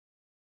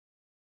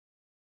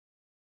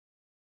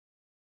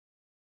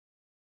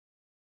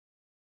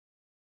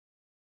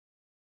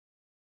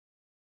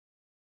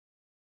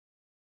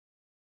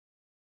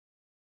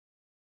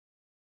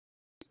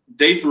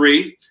day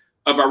 3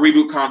 of our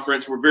Reboot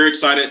Conference. We're very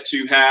excited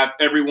to have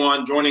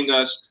everyone joining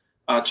us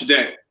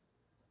today.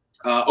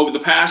 Over the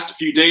past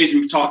few days,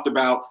 we've talked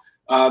about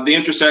the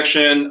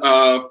intersection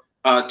of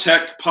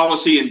tech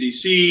policy in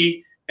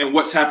DC and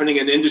what's happening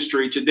in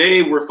industry.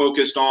 Today, we're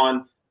focused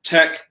on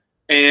tech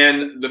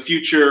and the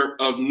future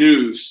of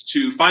news.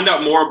 To find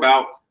out more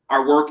about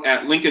our work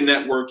at Lincoln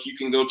Network, you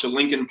can go to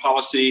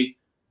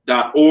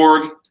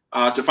lincolnpolicy.org.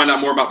 To find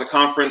out more about the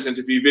conference and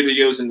to view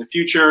videos in the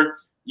future,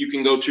 you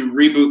can go to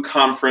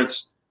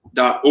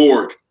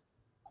rebootconference.org.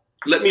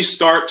 Let me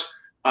start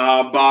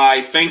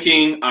by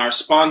thanking our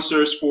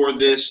sponsors for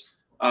this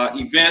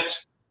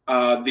event,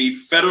 the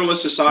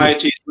Federalist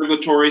Society's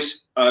Regulatory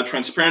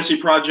Transparency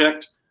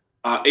Project,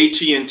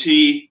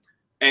 AT&T,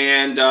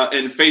 and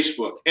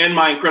Facebook, and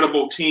my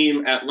incredible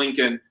team at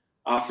Lincoln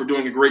for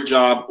doing a great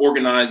job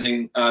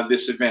organizing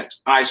this event.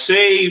 I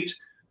saved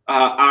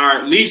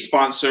our lead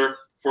sponsor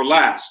for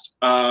last.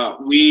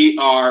 We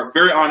are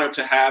very honored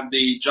to have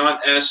the John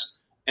S.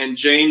 and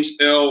James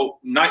L.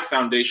 Knight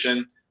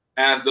Foundation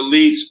as the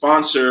lead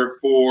sponsor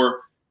for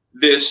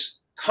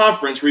this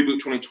conference, Reboot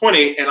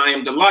 2020, and I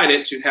am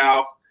delighted to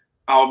have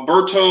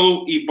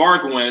Alberto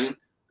Ibarguen,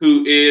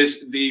 who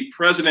is the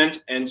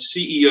president and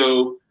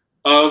CEO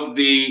of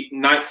the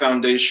Knight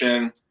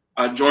Foundation,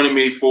 joining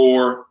me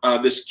for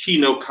this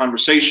keynote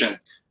conversation.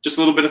 Just a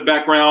little bit of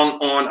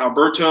background on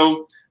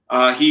Alberto.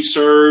 He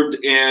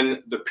served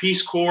in the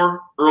Peace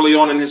Corps early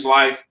on in his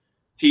life.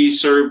 He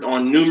served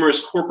on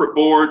numerous corporate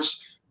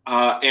boards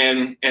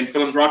and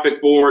philanthropic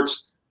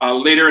boards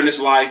later in his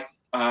life,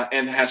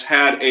 and has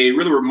had a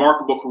really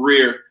remarkable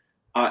career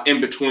in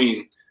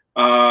between.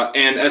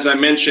 And as I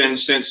mentioned,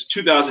 since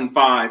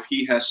 2005,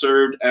 he has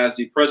served as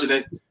the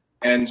president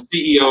and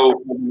CEO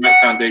of the Knight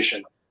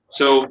Foundation.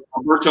 So,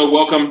 Alberto,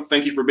 welcome.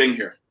 Thank you for being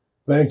here.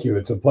 Thank you.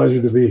 It's a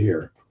pleasure to be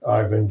here.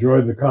 I've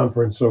enjoyed the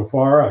conference so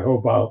far. I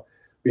hope I'll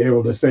be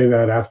able to say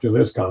that after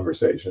this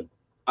conversation.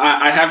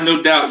 I have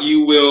no doubt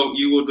you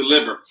will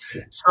deliver.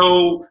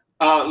 So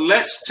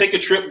let's take a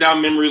trip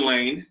down memory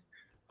lane.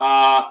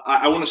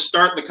 I want to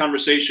start the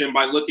conversation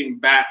by looking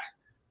back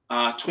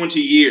 20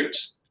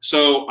 years.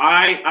 So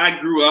I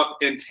grew up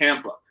in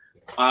Tampa.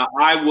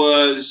 I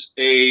was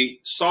a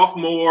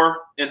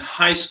sophomore in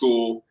high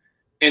school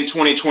in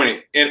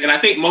 2020. And I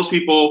think most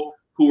people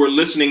who are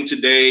listening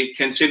today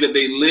can say that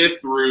they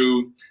lived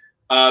through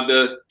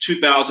the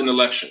 2000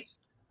 election.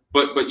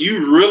 But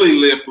you really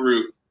lived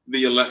through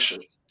the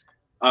election.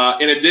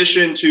 In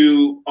addition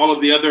to all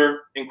of the other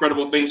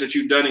incredible things that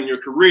you've done in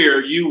your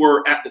career, you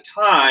were at the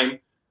time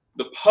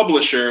the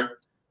publisher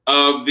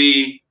of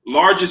the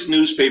largest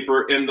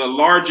newspaper in the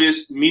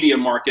largest media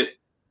market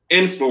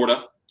in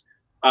Florida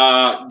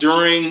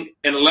during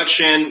an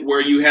election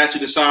where you had to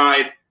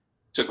decide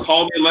to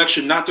call the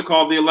election, not to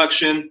call the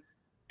election,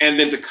 and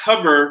then to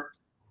cover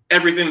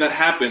everything that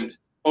happened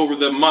over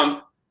the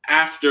month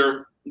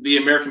after the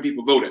American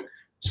people voted.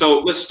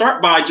 So let's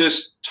start by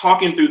just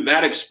talking through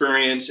that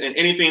experience and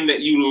anything that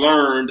you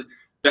learned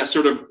that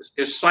sort of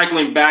is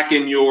cycling back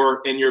in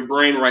your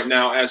brain right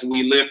now as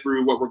we live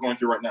through what we're going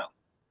through right now.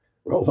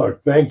 Well,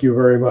 look, thank you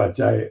very much.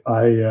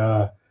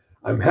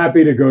 I'm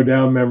happy to go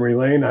down memory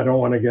lane. I don't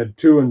want to get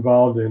too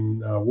involved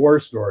in war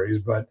stories,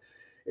 but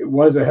it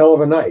was a hell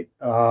of a night.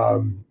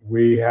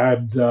 We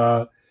had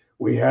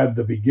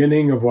the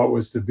beginning of what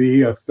was to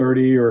be a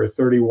 30 or a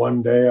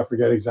 31 day, I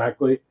forget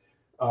exactly,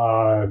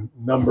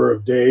 number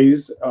of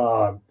days,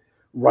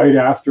 right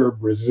after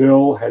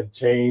Brazil had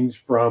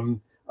changed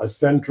from a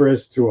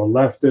centrist to a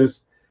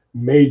leftist,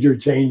 major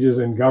changes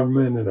in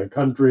government in a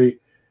country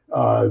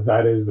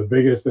that is the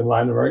biggest in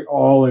Latin America,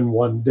 all in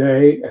one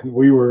day, and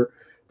we were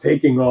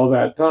taking all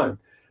that time.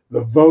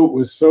 The vote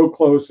was so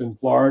close in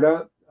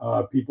Florida.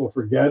 People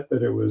forget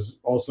that it was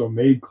also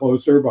made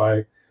closer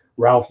by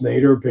Ralph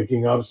Nader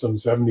picking up some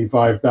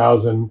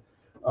 75,000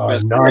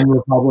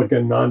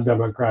 non-Republican,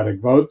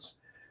 non-Democratic votes.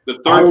 The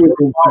third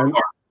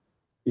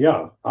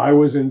I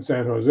was in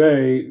San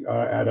Jose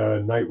at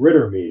a Knight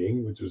Ridder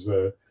meeting, which was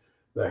the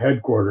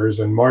headquarters,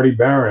 and Marty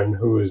Barron,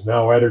 who is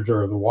now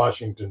editor of the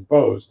Washington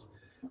Post,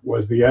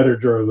 was the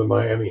editor of the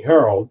Miami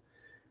Herald,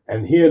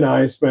 and he and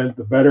I spent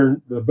the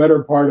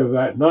better part of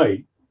that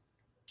night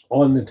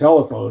on the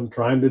telephone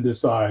trying to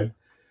decide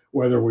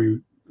whether we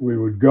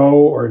would go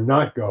or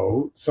not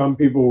go. Some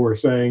people were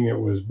saying it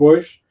was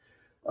Bush.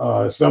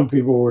 Some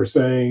people were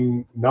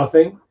saying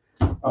nothing.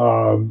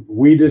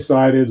 We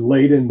decided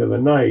late into the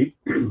night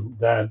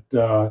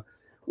that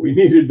we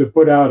needed to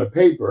put out a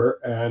paper,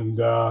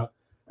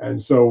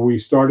 and so we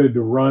started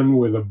to run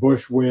with a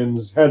Bush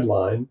wins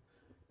headline,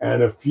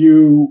 and a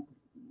few,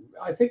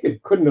 I think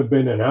it couldn't have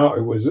been an hour.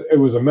 It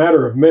was a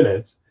matter of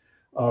minutes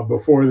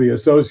before the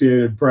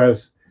Associated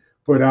Press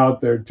put out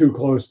they're too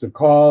close to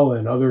call,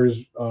 and others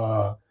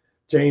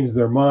changed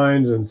their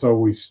minds, and so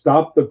we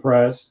stopped the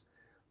press,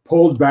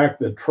 pulled back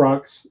the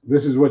trucks.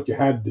 This is what you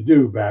had to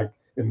do back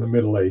in the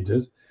Middle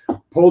Ages.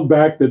 Pulled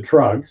back the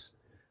trucks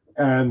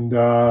and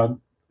then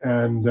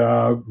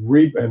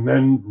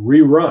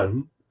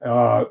rerun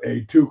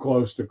a too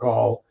close to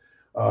call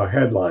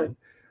headline.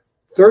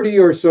 30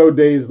 or so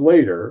days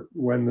later,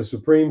 when the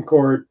Supreme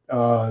Court,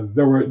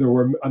 there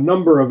were a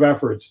number of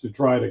efforts to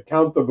try to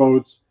count the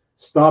votes,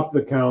 stop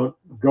the count,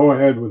 go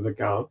ahead with the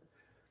count.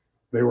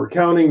 They were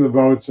counting the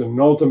votes, and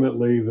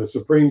ultimately the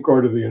Supreme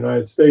Court of the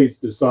United States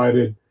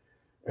decided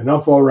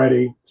enough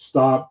already,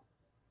 stop.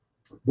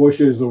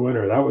 Bush is the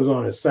winner. That was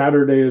on a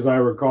Saturday, as I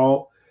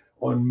recall.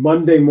 On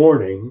Monday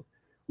morning,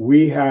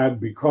 we had,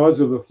 because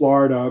of the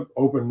Florida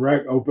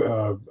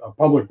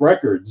public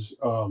records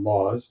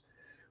laws,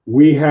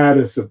 we had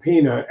a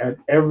subpoena at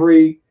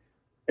every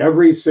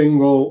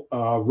single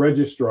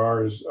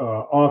registrar's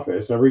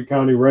office, every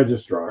county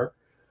registrar,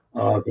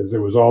 because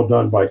it was all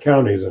done by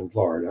counties in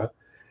Florida.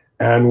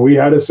 And we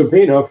had a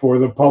subpoena for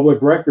the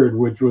public record,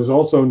 which was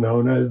also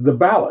known as the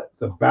ballot.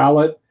 The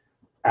ballot,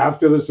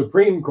 after the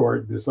Supreme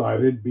Court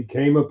decided,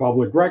 became a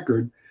public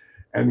record,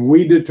 and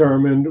we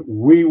determined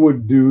we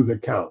would do the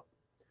count.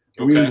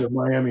 Okay. We, the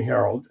Miami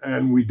Herald,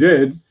 and we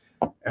did.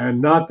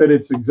 And not that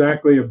it's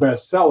exactly a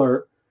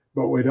bestseller,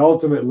 but it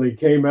ultimately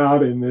came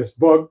out in this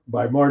book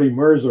by Marty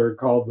Mercer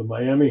called The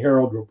Miami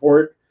Herald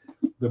Report,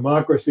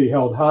 Democracy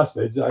Held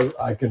Hostage.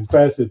 I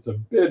confess it's a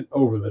bit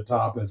over the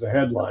top as a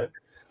headline.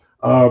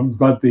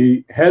 But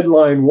the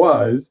headline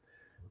was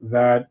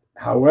that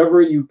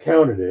however you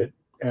counted it,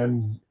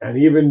 and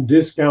even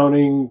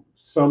discounting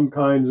some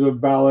kinds of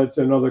ballots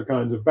and other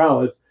kinds of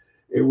ballots,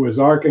 it was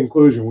our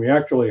conclusion. We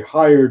actually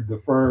hired the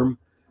firm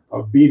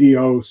of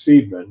BDO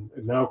Seidman,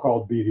 now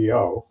called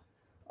BDO,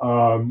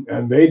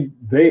 and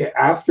they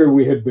after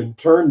we had been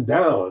turned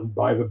down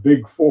by the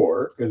Big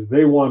Four because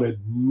they wanted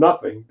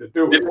nothing to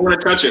do with it. Didn't want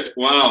to touch it.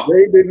 Wow.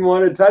 They didn't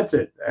want to touch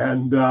it,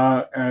 and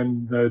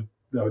the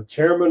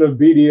chairman of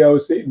BDO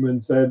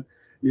Seidman said,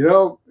 you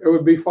know, it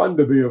would be fun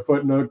to be a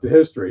footnote to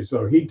history.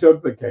 So he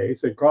took the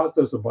case. It cost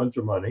us a bunch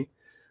of money,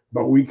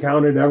 but we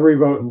counted every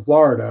vote in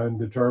Florida and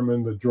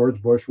determined that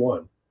George Bush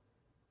won.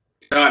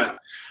 Got it.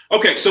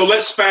 Okay, so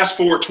let's fast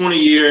forward 20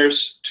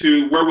 years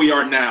to where we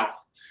are now.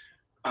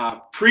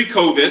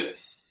 Pre-COVID,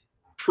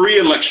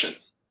 pre-election.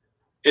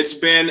 It's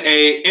been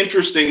a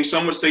interesting,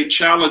 some would say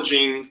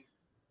challenging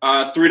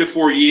 3 to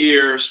 4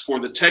 years for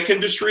the tech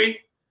industry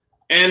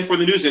and for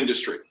the news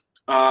industry.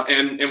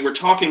 And we're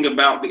talking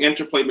about the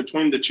interplay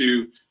between the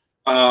two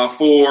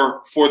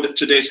for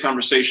today's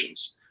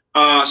conversations.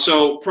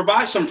 So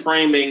provide some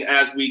framing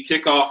as we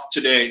kick off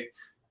today.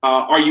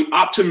 Are you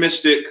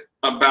optimistic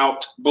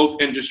about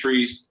both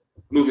industries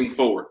moving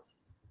forward?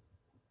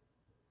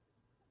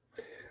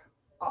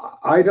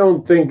 I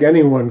don't think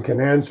anyone can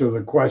answer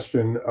the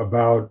question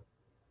about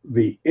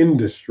the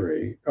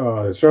industry,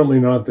 certainly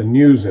not the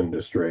news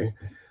industry,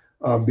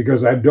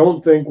 because I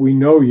don't think we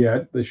know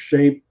yet the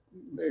shape,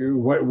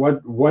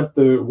 what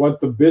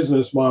the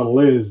business model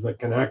is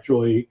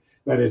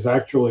that is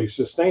actually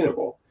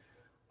sustainable.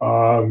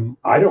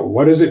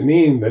 What does it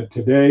mean that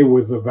today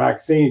with the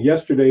vaccine,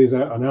 yesterday's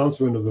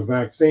announcement of the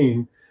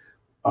vaccine,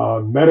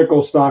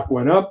 medical stock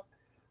went up,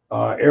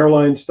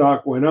 airline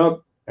stock went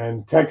up,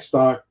 and tech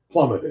stock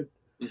plummeted.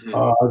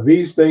 Mm-hmm.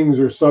 These things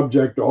are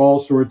subject to all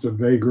sorts of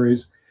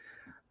vagaries.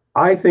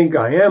 I think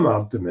I am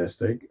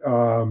optimistic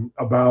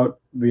about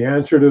the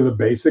answer to the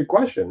basic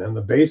question. And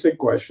the basic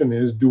question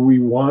is, do we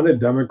want a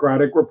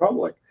democratic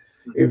republic?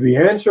 Mm-hmm. If the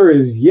answer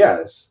is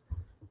yes,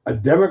 a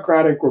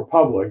democratic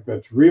republic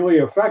that's really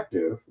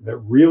effective, that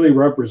really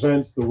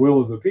represents the will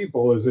of the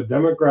people, is a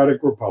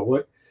democratic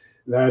republic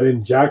that,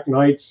 in Jack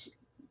Knight's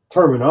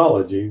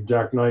terminology,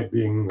 Jack Knight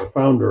being the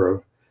founder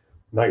of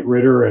Knight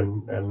Ridder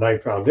and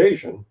Knight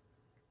Foundation,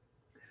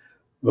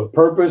 the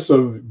purpose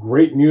of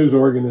great news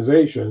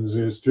organizations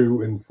is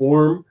to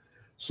inform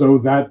so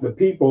that the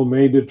people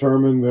may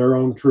determine their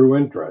own true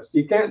interest.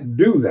 You can't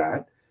do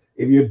that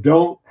if you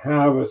don't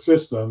have a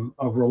system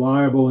of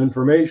reliable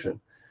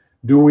information.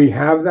 Do we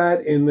have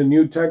that in the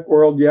new tech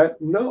world yet?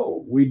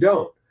 No, we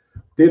don't.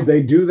 Did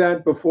they do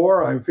that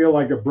before? I feel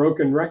like a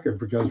broken record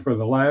because for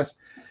the last,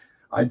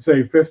 I'd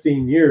say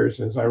 15 years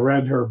since I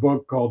read her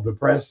book called The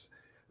Press,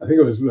 I think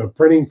it was The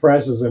Printing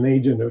Press as an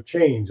Agent of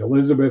Change.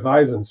 Elizabeth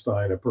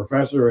Eisenstein, a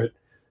professor at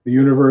the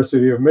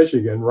University of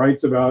Michigan,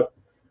 writes about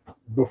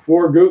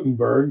before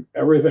Gutenberg,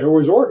 everything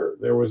was order.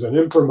 There was an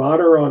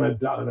imprimatur on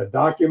a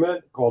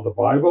document called the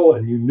Bible,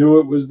 and you knew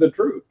it was the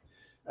truth.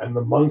 And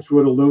the monks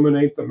would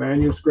illuminate the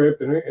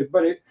manuscript.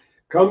 But it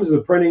comes the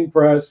printing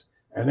press,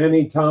 and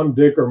any Tom,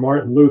 Dick, or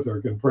Martin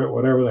Luther can print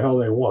whatever the hell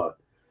they want.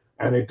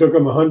 And it took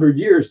them 100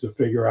 years to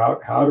figure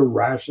out how to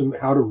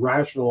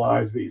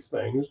rationalize these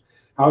things,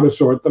 how to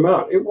sort them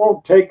out. It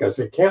won't take us,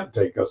 it can't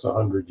take us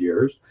 100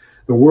 years.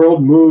 The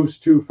world moves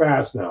too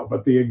fast now,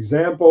 but the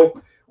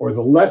example or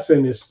the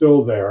lesson is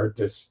still there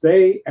to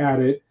stay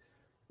at it,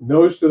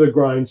 nose to the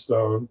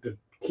grindstone, to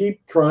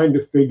keep trying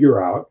to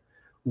figure out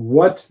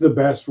what's the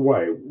best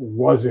way.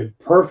 Was it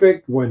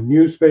perfect when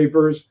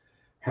newspapers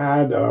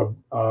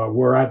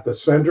were at the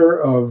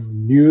center of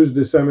news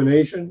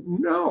dissemination?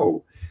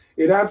 No,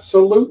 it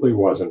absolutely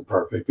wasn't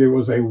perfect. It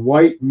was a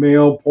white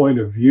male point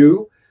of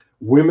view.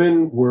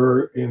 Women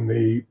were in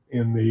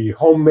the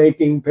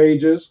homemaking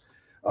pages.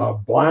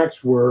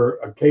 Blacks were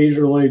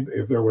occasionally,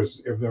 if there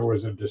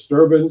was a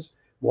disturbance,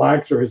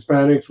 blacks or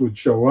Hispanics would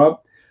show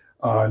up,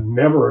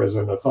 never as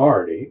an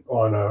authority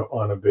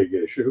on a big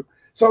issue.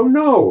 So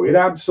no, it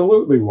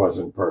absolutely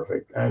wasn't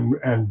perfect.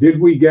 And did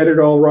we get it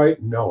all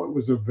right? No, it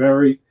was a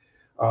very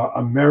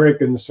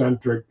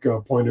American-centric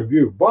point of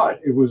view. But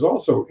it was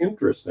also,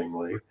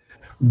 interestingly,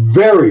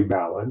 very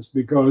balanced,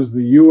 because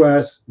the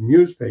U.S.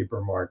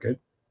 newspaper market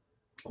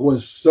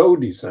was so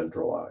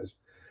decentralized,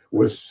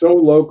 was so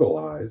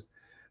localized,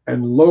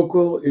 and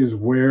local is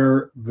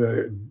where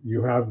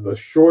you have the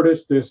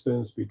shortest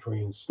distance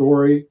between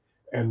story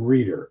and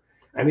reader.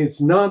 And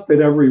it's not that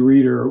every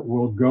reader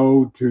will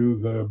go to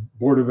the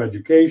Board of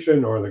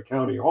Education or the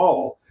county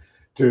hall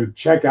to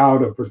check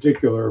out a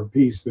particular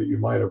piece that you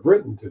might have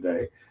written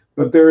today,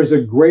 but there is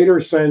a greater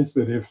sense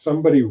that if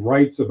somebody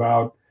writes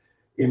about,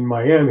 in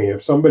Miami,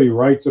 if somebody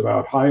writes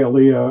about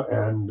Hialeah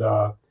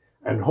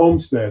and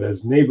Homestead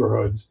as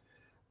neighborhoods,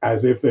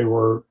 as if they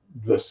were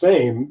the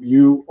same,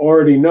 you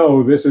already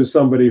know this is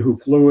somebody who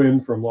flew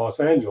in from Los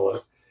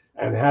Angeles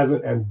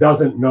and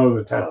doesn't know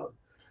the town.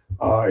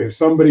 If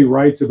somebody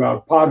writes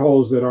about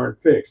potholes that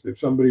aren't fixed, if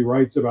somebody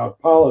writes about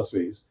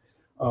policies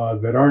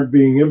that aren't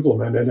being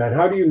implemented, and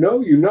how do you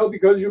know? You know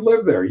because you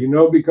live there. You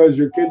know because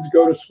your kids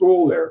go to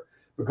school there,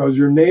 because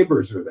your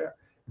neighbors are there.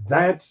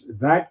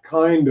 That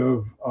kind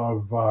of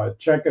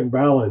check and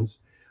balance,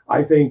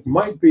 I think,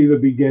 might be the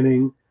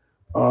beginning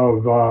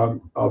of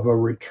a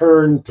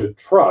return to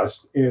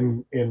trust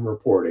in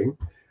reporting,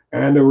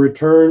 and a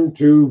return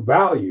to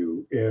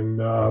value in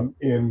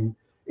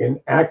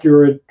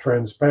accurate,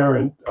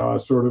 transparent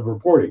sort of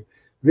reporting.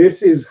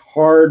 This is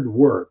hard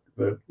work.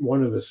 That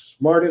one of the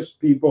smartest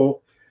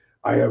people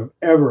I have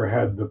ever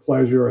had the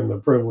pleasure and the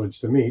privilege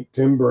to meet,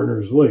 Tim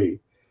Berners-Lee,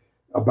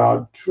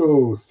 about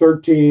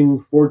 13,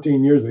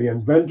 14 years, the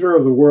inventor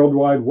of the World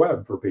Wide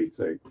Web, for Pete's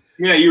sake.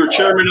 Yeah, you were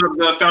chairman of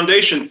the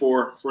foundation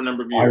for a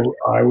number of years.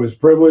 I was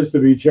privileged to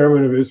be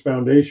chairman of his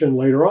foundation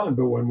later on,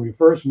 but when we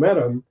first met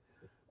him,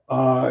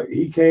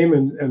 he came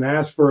and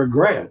asked for a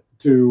grant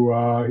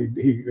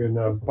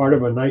in part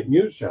of a night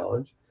news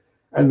challenge,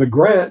 and the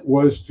grant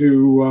was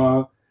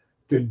to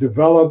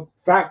develop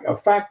a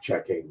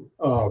fact-checking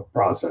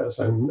process.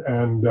 And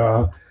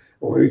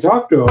when we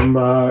talked to him,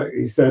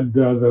 he said,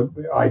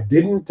 I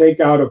didn't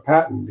take out a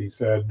patent, he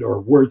said, or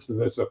words to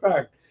this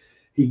effect.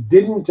 He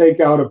didn't take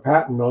out a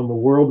patent on the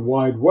World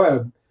Wide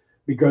Web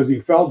because he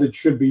felt it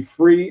should be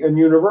free and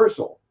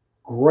universal.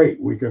 Great,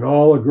 we can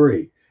all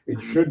agree. It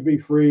should be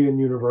free and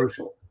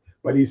universal.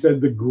 But he said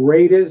the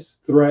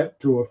greatest threat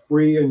to a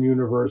free and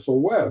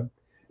universal web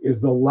is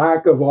the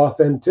lack of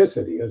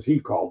authenticity, as he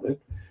called it,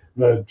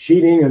 the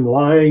cheating and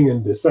lying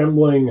and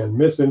dissembling and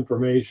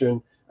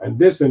misinformation and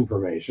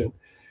disinformation.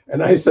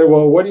 And I said,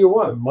 well, what do you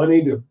want?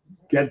 Money to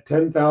get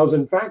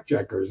 10,000 fact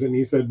checkers? And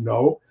he said,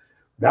 no,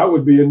 that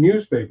would be a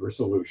newspaper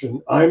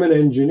solution. I'm an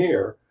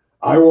engineer.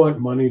 I want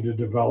money to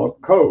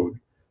develop code,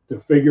 to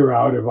figure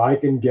out if I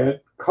can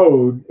get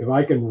code, if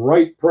I can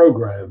write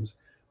programs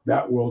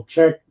that will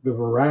check the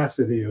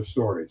veracity of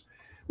stories.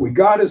 We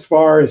got as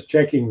far as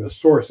checking the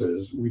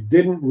sources. We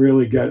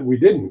didn't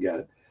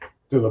get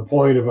to the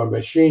point of a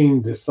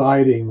machine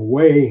deciding,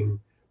 weighing,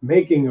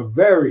 making a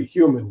very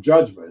human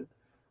judgment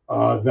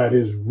that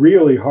is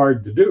really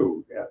hard to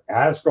do.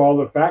 Ask all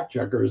the fact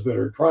checkers that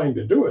are trying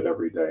to do it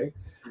every day.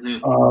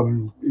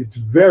 Mm-hmm. It's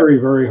very,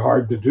 very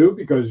hard to do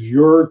because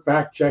your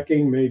fact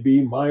checking may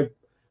be my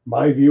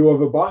view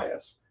of a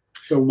bias.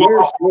 So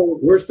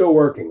we're still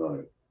working on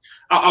it.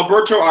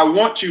 Alberto, I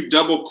want to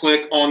double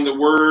click on the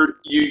word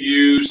you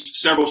used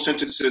several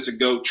sentences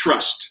ago,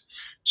 trust.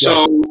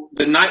 So yeah.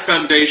 The Knight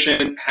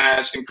Foundation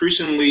has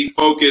increasingly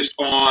focused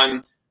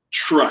on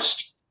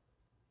trust,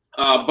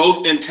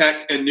 both in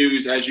tech and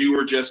news, as you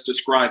were just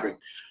describing.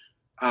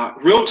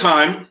 Real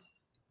time,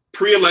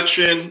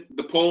 pre-election,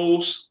 the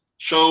polls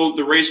showed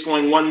the race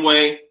going one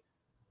way,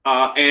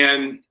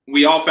 and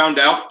we all found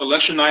out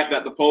election night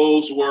that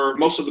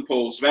most of the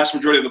polls, vast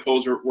majority of the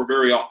polls were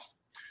very off.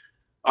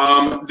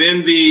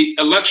 Then the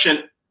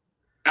election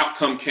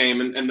outcome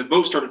came, and the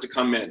votes started to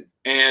come in,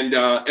 and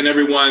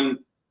everyone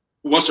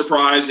was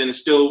surprised and is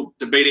still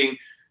debating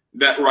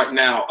that right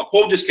now. A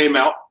poll just came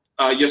out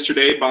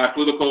yesterday by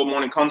Political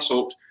Morning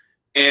Consult,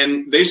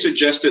 and they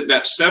suggested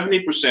that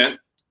 70%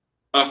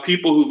 of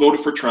people who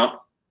voted for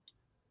Trump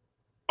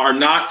are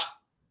not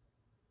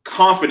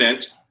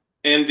confident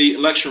in the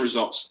election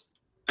results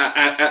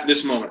at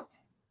this moment.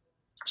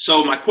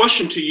 So my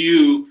question to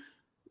you,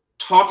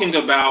 talking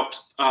about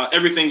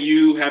everything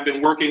you have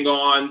been working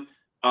on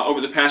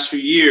over the past few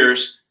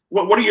years,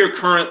 what are your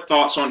current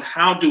thoughts on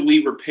how do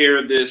we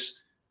repair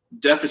this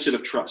deficit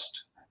of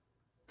trust?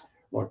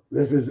 Look,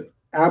 this is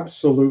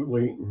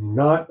absolutely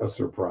not a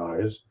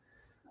surprise.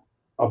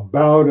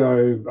 About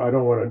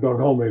don't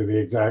hold me to the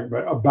exact,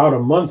 but about a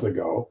month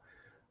ago,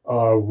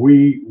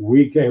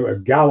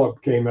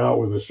 Gallup came out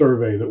with a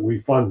survey that we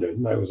funded,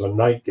 and that was a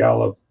Knight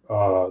Gallup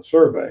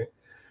survey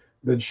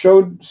that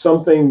showed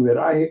something that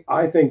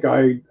I think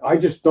I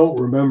just don't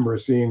remember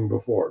seeing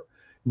before.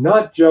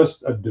 Not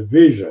just a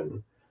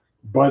division,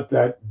 but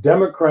that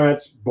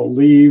Democrats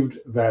believed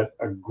that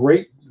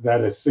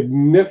that a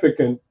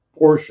significant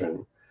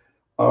portion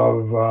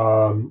of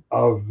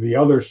the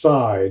other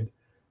side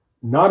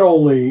not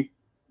only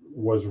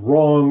was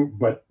wrong,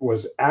 but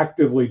was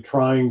actively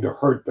trying to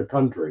hurt the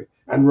country.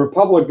 And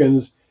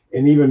Republicans,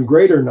 in even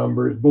greater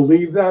numbers,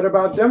 believe that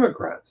about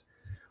Democrats.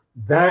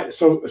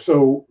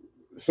 So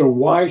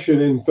why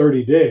should, in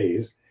 30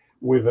 days,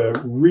 with a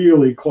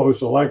really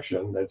close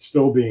election that's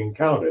still being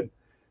counted,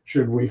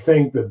 should we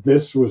think that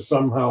this was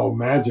somehow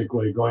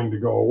magically going to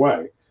go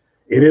away?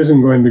 It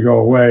isn't going to go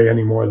away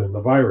any more than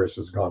the virus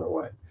has gone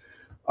away.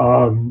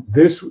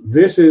 This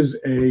is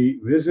a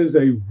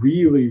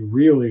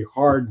really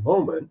hard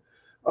moment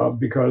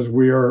because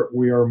we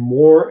are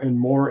more and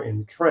more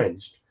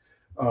entrenched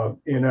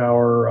in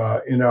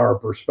our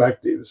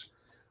perspectives,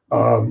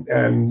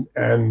 and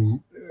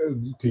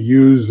to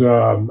use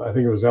I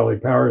think it was Eli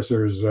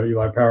Pariser's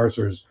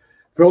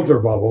filter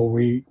bubble.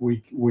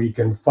 We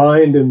can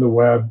find in the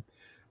web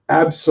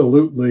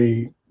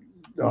absolutely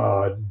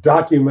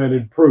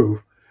documented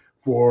proof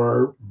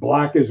for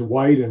black is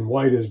white and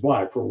white is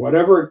black. For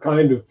whatever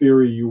kind of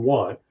theory you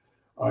want,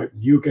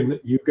 you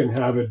can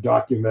have it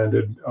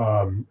documented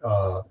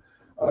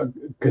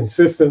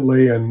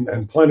consistently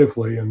and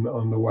plentifully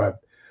on the web.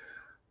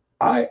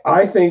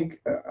 I think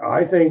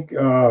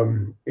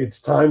it's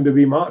time to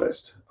be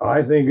modest.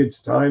 I think it's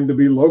time to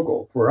be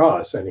local for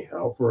us,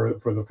 anyhow, for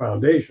the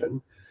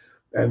foundation,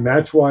 and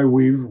that's why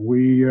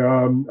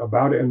and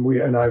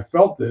I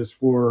felt this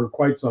for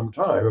quite some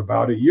time.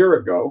 About a year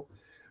ago,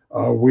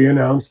 we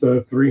announced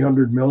a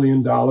 $300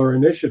 million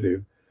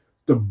initiative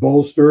to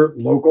bolster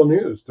local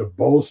news, to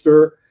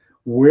bolster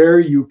where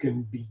you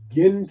can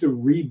begin to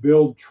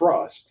rebuild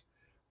trust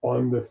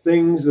on the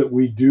things that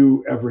we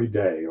do every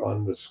day,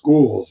 on the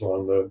schools,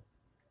 on the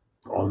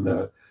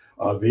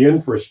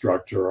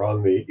infrastructure,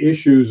 on the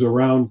issues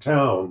around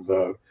town,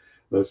 the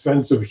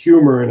sense of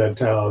humor in a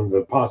town,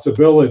 the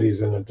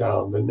possibilities in a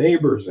town, the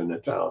neighbors in a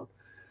town.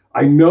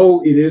 I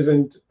know it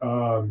isn't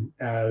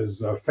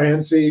as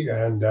fancy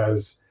and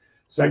as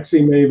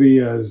sexy maybe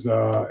as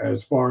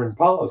foreign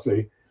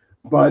policy,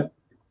 but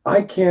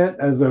I can't,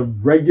 as a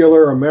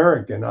regular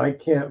American, I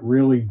can't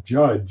really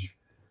judge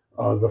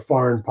the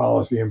foreign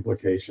policy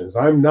implications.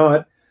 I'm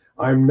not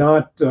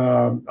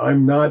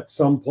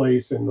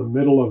someplace in the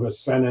middle of a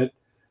Senate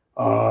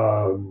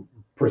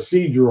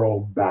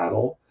procedural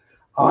battle.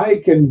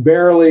 I can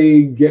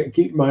barely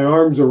keep my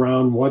arms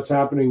around what's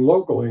happening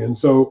locally, and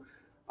so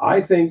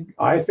I think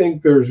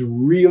there's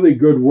really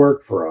good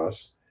work for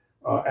us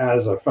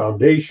as a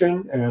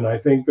foundation, and I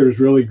think there's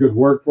really good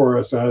work for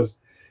us as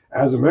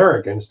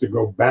Americans to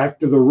go back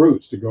to the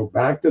roots, to go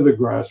back to the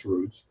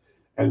grassroots,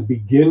 and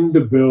begin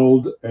to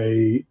build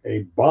a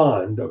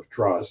bond of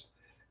trust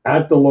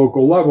at the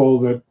local level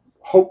that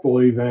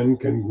hopefully then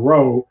can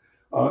grow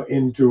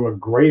into a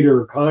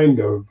greater kind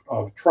of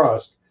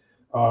trust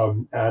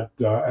at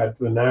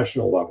the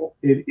national level.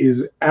 It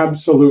is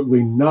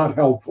absolutely not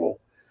helpful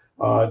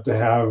to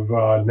have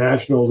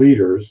national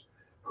leaders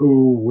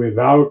who,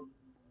 without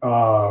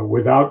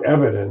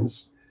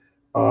evidence,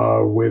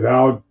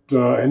 without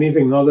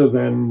anything other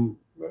than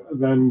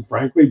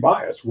frankly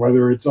bias,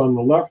 whether it's on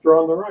the left or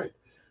on the right,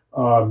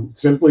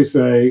 simply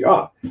say,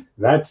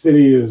 that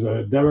city is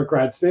a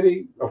Democrat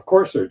city. Of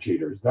course they're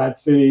cheaters. That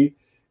city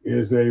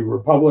is a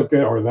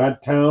Republican, or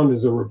that town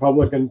is a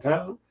Republican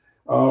town.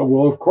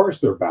 Well, of course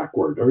they're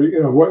backward,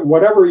 or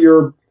whatever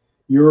your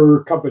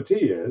cup of tea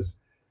is.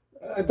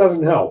 It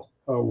doesn't help.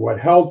 What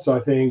helps, I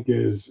think,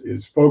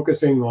 is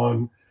focusing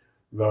on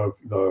the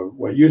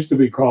what used to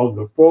be called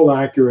the full,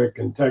 accurate,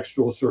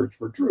 contextual search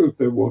for truth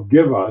that will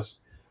give us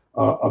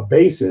a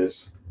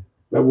basis,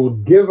 that will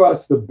give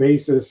us the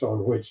basis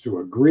on which to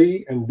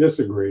agree and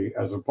disagree,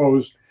 as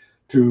opposed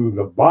to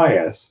the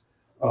bias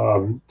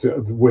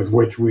with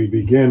which we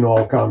begin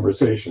all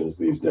conversations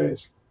these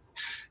days.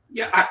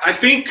 Yeah, I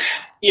think,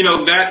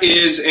 that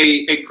is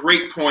a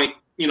great point.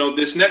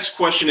 This next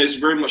question is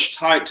very much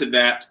tied to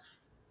that.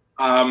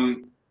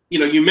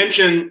 You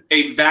mentioned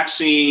a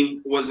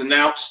vaccine was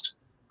announced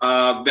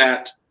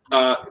that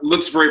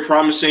looks very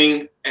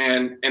promising,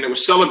 and it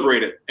was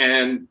celebrated.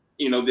 And,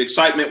 the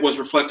excitement was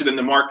reflected in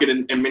the market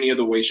in many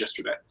other ways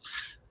yesterday.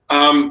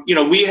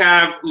 We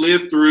have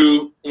lived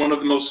through one of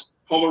the most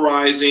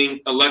polarizing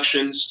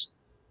elections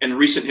in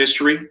recent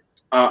history,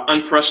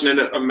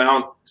 unprecedented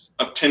amount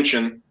of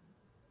tension.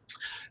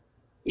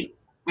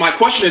 My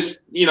question is,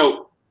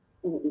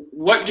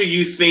 what do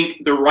you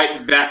think the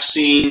right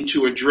vaccine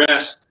to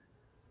address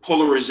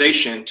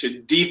polarization,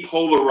 to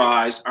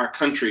depolarize our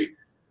country,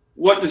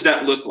 what does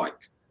that look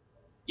like?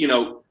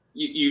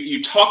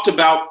 You talked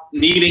about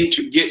needing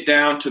to get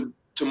down to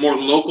more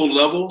local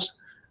levels.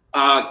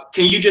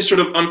 Can you just sort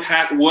of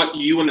unpack what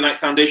you and the Knight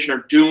Foundation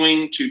are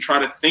doing to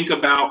try to think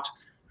about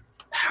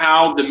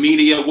how the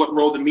media, what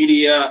role the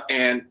media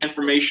and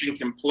information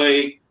can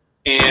play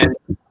in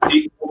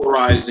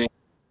depolarizing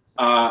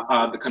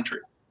the country?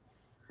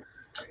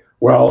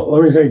 Well,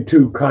 let me say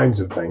two kinds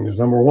of things.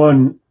 Number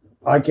one,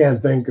 I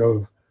can't think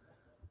of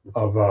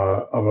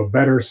a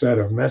better set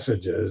of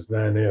messages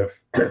than if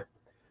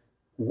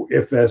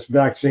if this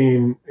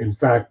vaccine in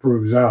fact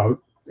proves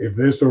out, if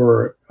this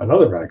or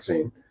another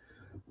vaccine,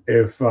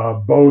 if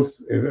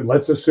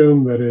let's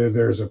assume that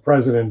there's a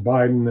President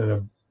Biden and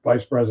a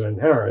Vice President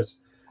Harris,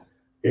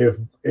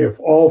 if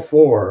all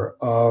four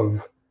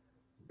of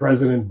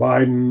President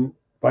Biden,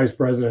 Vice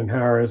President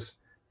Harris,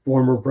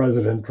 former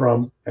President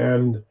Trump,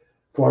 and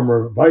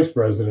former Vice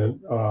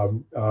President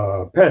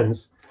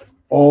Pence,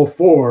 all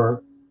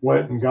four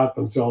went and got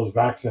themselves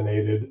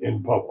vaccinated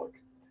in public.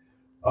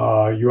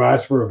 You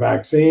ask for a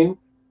vaccine,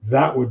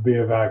 that would be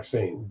a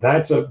vaccine.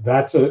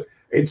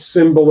 It's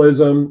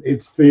symbolism,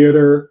 it's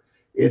theater,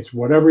 it's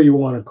whatever you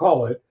want to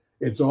call it.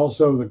 It's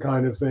also the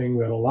kind of thing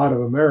that a lot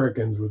of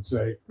Americans would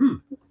say,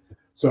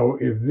 So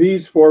if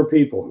these four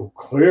people, who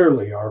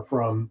clearly are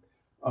from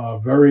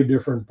very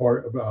different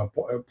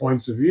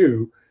points of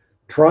view,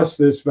 trust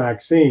this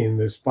vaccine,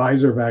 this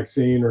Pfizer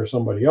vaccine or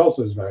somebody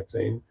else's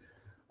vaccine,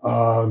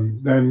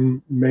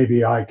 then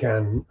maybe I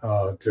can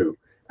too.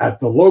 At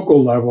the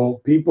local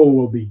level, people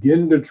will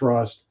begin to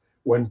trust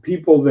when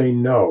people they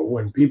know,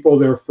 when people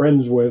they're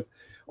friends with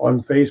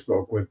on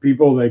Facebook, with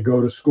people they go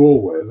to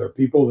school with, or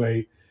people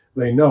they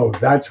know.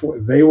 That's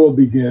what they will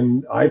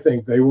begin. I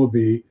think they will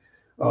be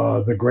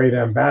the great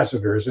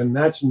ambassadors, and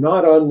that's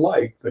not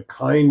unlike the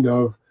kind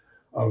of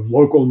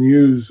local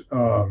news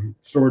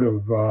sort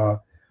of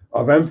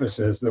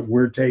emphasis that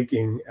we're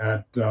taking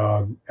at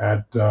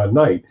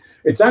night.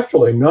 It's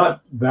actually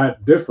not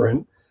that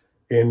different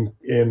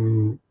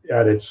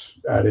at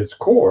its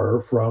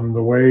core from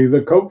the way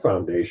the Koch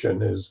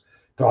Foundation is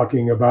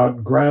talking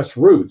about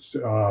grassroots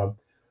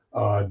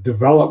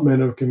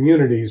development of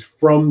communities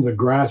from the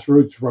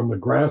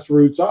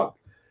grassroots up.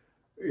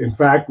 In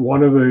fact,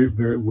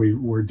 we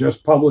were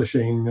just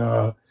publishing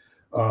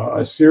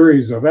a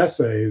series of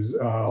essays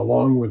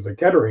along with the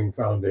Kettering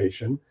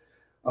Foundation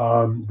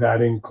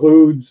that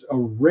includes a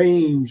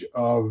range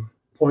of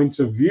points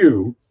of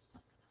view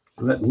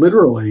that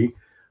literally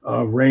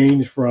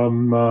range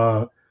from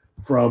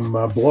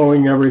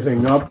blowing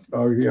everything up.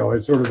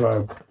 It's sort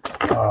of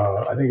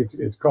I think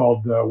it's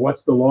called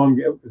what's the long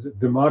is it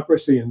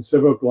democracy and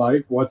civic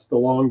life? What's the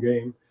long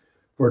game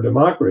for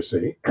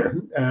democracy?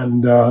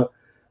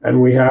 And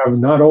we have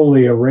not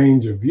only a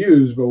range of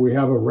views, but we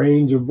have a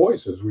range of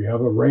voices. We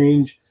have a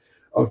range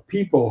of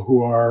people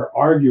who are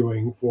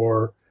arguing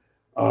for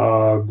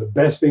the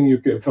best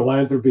thing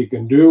philanthropy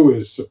can do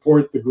is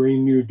support the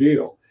Green New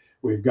Deal.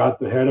 We've got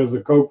the head of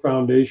the Koch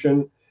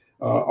Foundation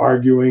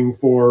arguing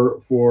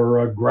for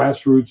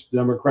grassroots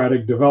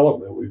democratic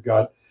development. We've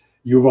got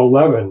Yuval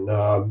Levin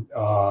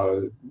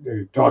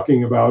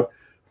talking about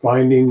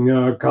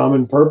finding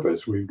common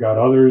purpose. We've got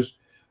others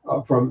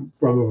from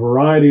a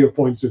variety of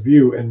points of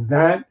view, and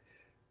that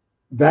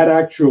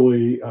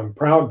actually, I'm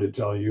proud to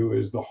tell you,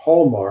 is the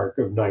hallmark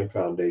of Knight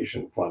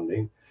Foundation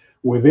funding.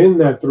 Within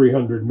that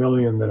 300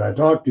 million that I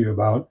talked to you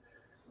about,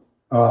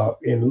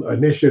 in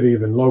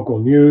initiative in local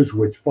news,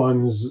 which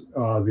funds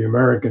the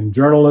American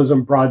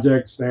Journalism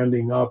Project,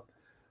 standing up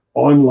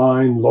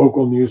online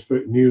local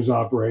news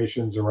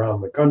operations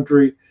around the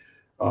country,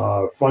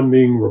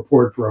 funding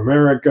Report for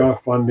America,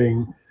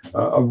 funding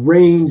a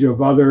range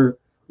of other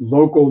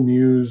local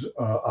news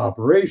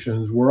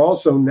operations. We're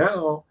also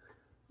now,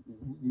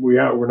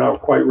 we're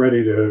not quite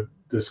ready to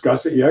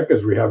discuss it yet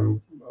because we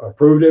haven't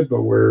approved it,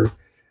 but we're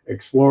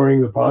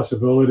exploring the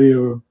possibility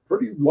of a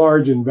pretty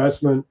large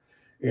investment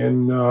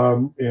in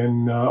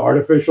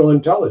artificial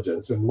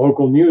intelligence and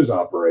local news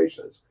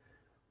operations.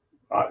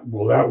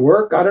 Will that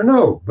work? I don't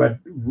know, but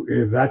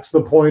that's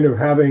the point of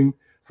having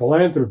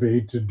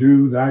philanthropy, to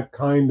do that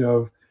kind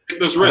of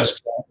those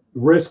risks.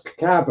 Risk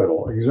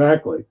capital,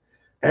 exactly.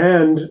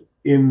 And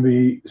in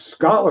the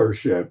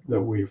scholarship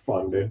that we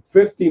funded,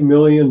 $50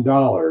 million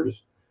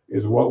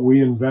is what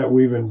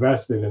we've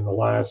invested in the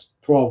last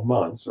 12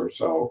 months or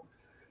so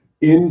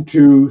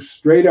into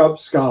straight up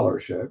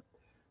scholarship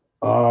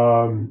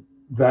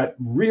that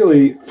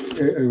really,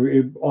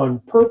 on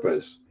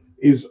purpose,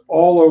 is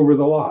all over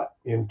the lot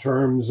in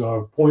terms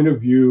of point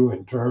of view,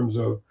 in terms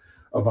of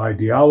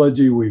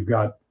ideology. We've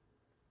got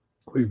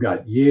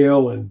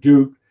Yale and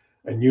Duke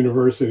and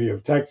University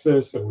of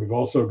Texas, and we've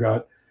also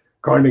got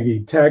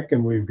Carnegie Tech,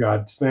 and we've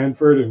got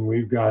Stanford, and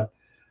we've got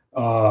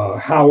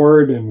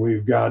Howard, and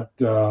we've got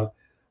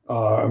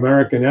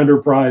American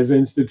Enterprise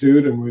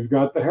Institute, and we've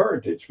got the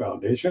Heritage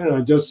Foundation, and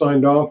I just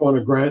signed off on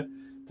a grant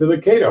to the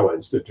Cato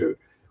Institute.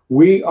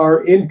 We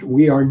are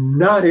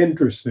not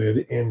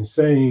interested in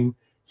saying,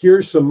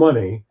 here's some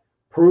money,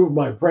 prove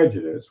my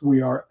prejudice.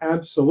 We are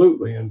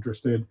absolutely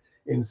interested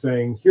in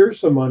saying, here's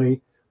some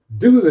money,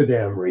 do the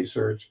damn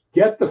research,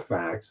 get the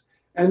facts,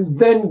 and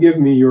then give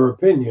me your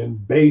opinion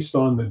based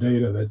on the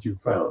data that you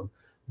found.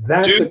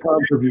 That's a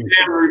contribution.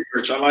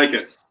 Research. I like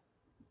it.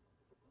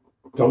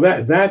 So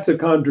that's a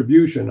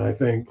contribution, I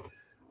think,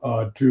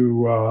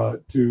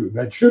 to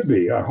that should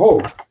be, I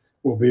hope,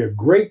 will be a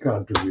great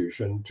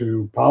contribution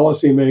to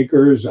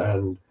policymakers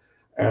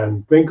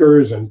and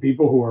thinkers and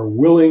people who are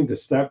willing to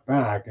step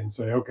back and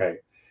say, okay,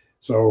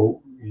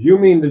 so you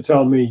mean to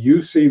tell me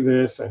you see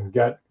this and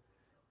get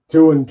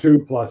 2 and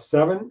 2 plus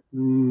 7.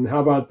 How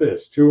about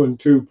this? 2 and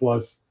 2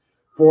 plus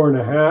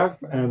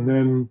 4.5, and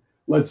then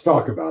let's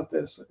talk about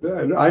this.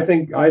 I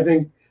think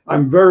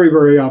I'm very,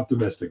 very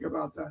optimistic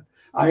about that.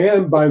 I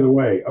am, by the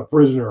way, a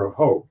prisoner of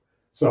hope.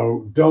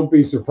 So don't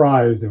be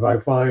surprised if I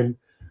find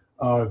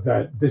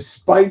that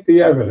despite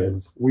the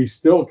evidence, we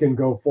still can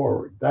go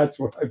forward. That's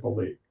what I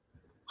believe.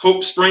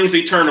 Hope springs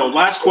eternal.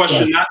 Last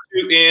question, not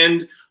to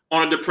end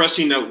on a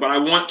depressing note, but I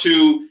want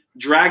to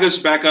drag us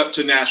back up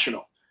to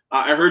national.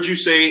 I heard you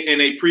say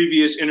in a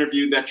previous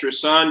interview that your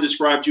son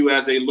described you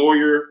as a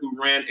lawyer who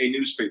ran a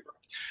newspaper.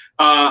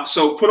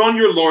 So put on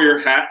your lawyer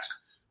hat.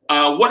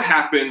 What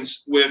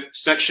happens with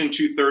Section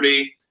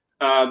 230,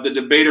 the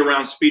debate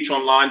around speech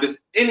online? Does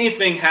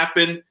anything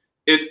happen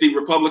if the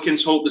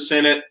Republicans hold the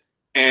Senate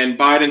and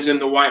Biden's in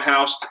the White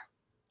House?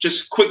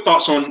 Just quick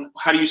thoughts on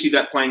how do you see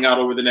that playing out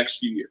over the next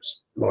few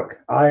years? Look,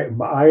 I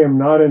am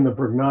not in the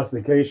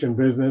prognostication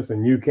business,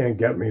 and you can't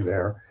get me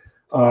there.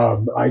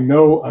 I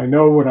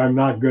know what I'm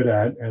not good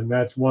at, and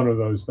that's one of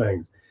those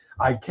things.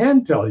 I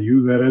can tell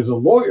you that as a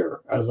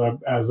lawyer,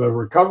 as a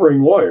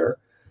recovering lawyer,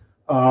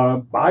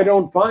 I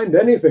don't find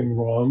anything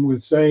wrong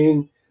with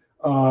saying,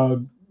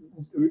 in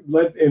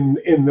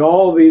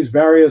all these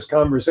various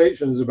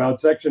conversations about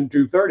Section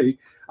 230.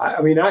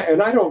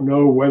 I don't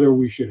know whether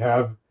we should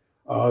have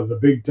the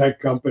big tech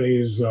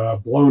companies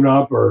blown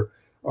up or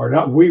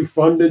not. We've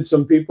funded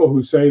some people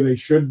who say they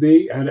should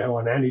be, and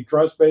on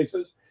antitrust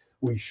basis.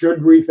 We should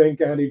rethink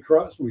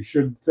antitrust. We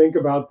should think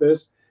about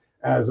this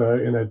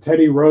in a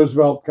Teddy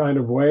Roosevelt kind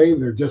of way.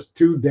 They're just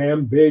too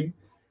damn big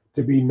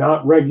to be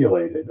not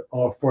regulated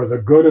for the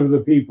good of the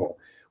people.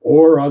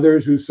 Or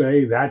others who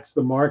say that's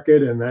the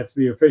market and that's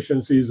the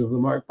efficiencies of the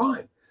market.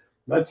 Fine,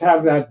 let's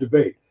have that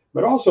debate.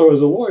 But also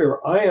as a lawyer,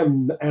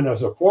 and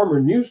as a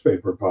former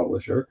newspaper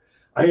publisher,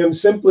 I am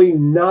simply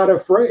not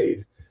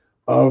afraid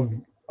of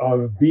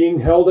being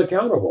held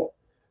accountable.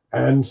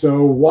 And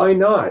so why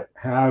not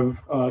have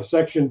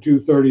Section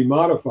 230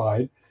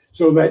 modified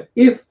so that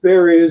if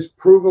there is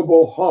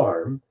provable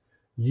harm,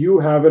 you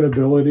have an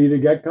ability to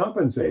get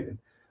compensated.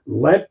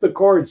 Let the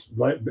courts,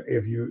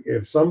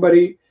 if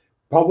somebody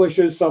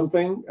publishes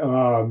something,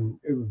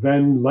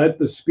 then let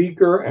the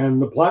speaker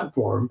and the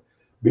platform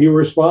be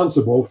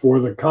responsible for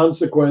the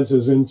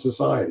consequences in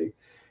society.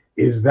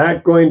 Is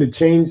that going to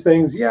change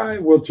things? Yeah,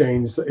 it will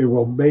change. It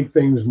will make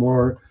things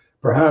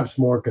perhaps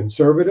more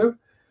conservative.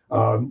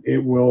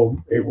 It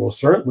will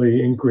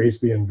certainly increase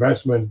the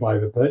investment by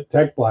the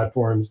tech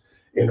platforms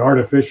in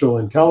artificial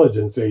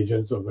intelligence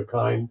agents of the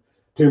kind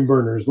Tim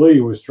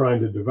Berners-Lee was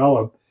trying to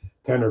develop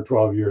 10 or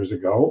 12 years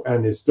ago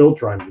and is still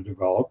trying to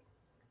develop.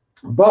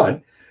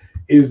 But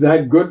is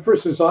that good for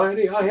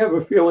society? I have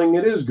a feeling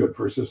it is good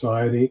for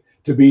society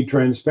to be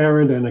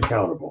transparent and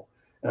accountable.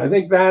 And I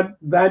think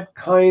that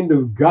kind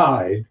of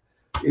guide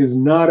is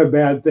not a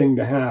bad thing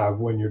to have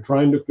when you're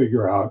trying to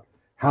figure out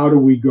how do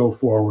we go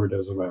forward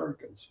as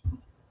Americans.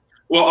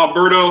 Well,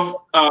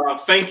 Alberto,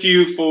 thank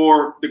you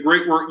for the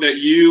great work that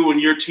you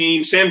and your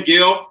team, Sam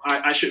Gill,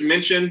 I should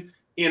mention,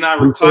 he and I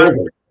were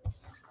classmates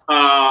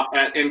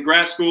in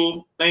grad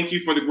school. Thank you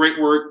for the great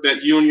work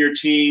that you and your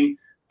team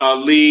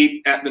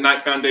lead at the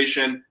Knight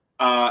Foundation,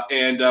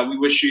 and we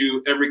wish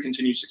you every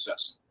continued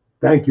success.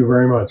 Thank you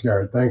very much,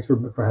 Garrett. Thanks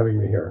for having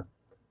me here.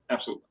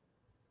 Absolutely.